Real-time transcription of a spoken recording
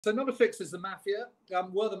So number 6 is the Mafia.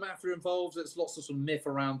 Were the Mafia involved? There's lots of sort of myth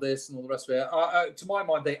around this and all the rest of it. To my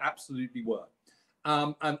mind, they absolutely were.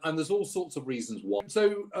 And there's all sorts of reasons why.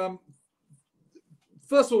 So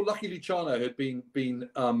first of all, Lucky Luciano had been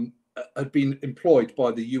employed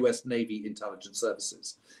by the US Navy intelligence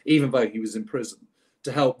services, even though he was in prison,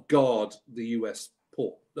 to help guard the US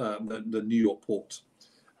port, the New York Port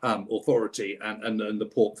Authority and the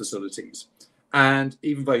port facilities. And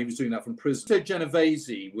even though he was doing that from prison, so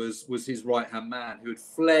Genovese was his right-hand man who had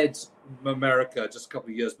fled America just a couple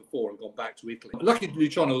of years before and gone back to Italy. Lucky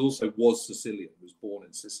Luciano also was Sicilian, was born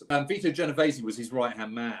in Sicily. And Vito Genovese was his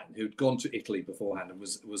right-hand man who had gone to Italy beforehand and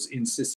was in Sicily.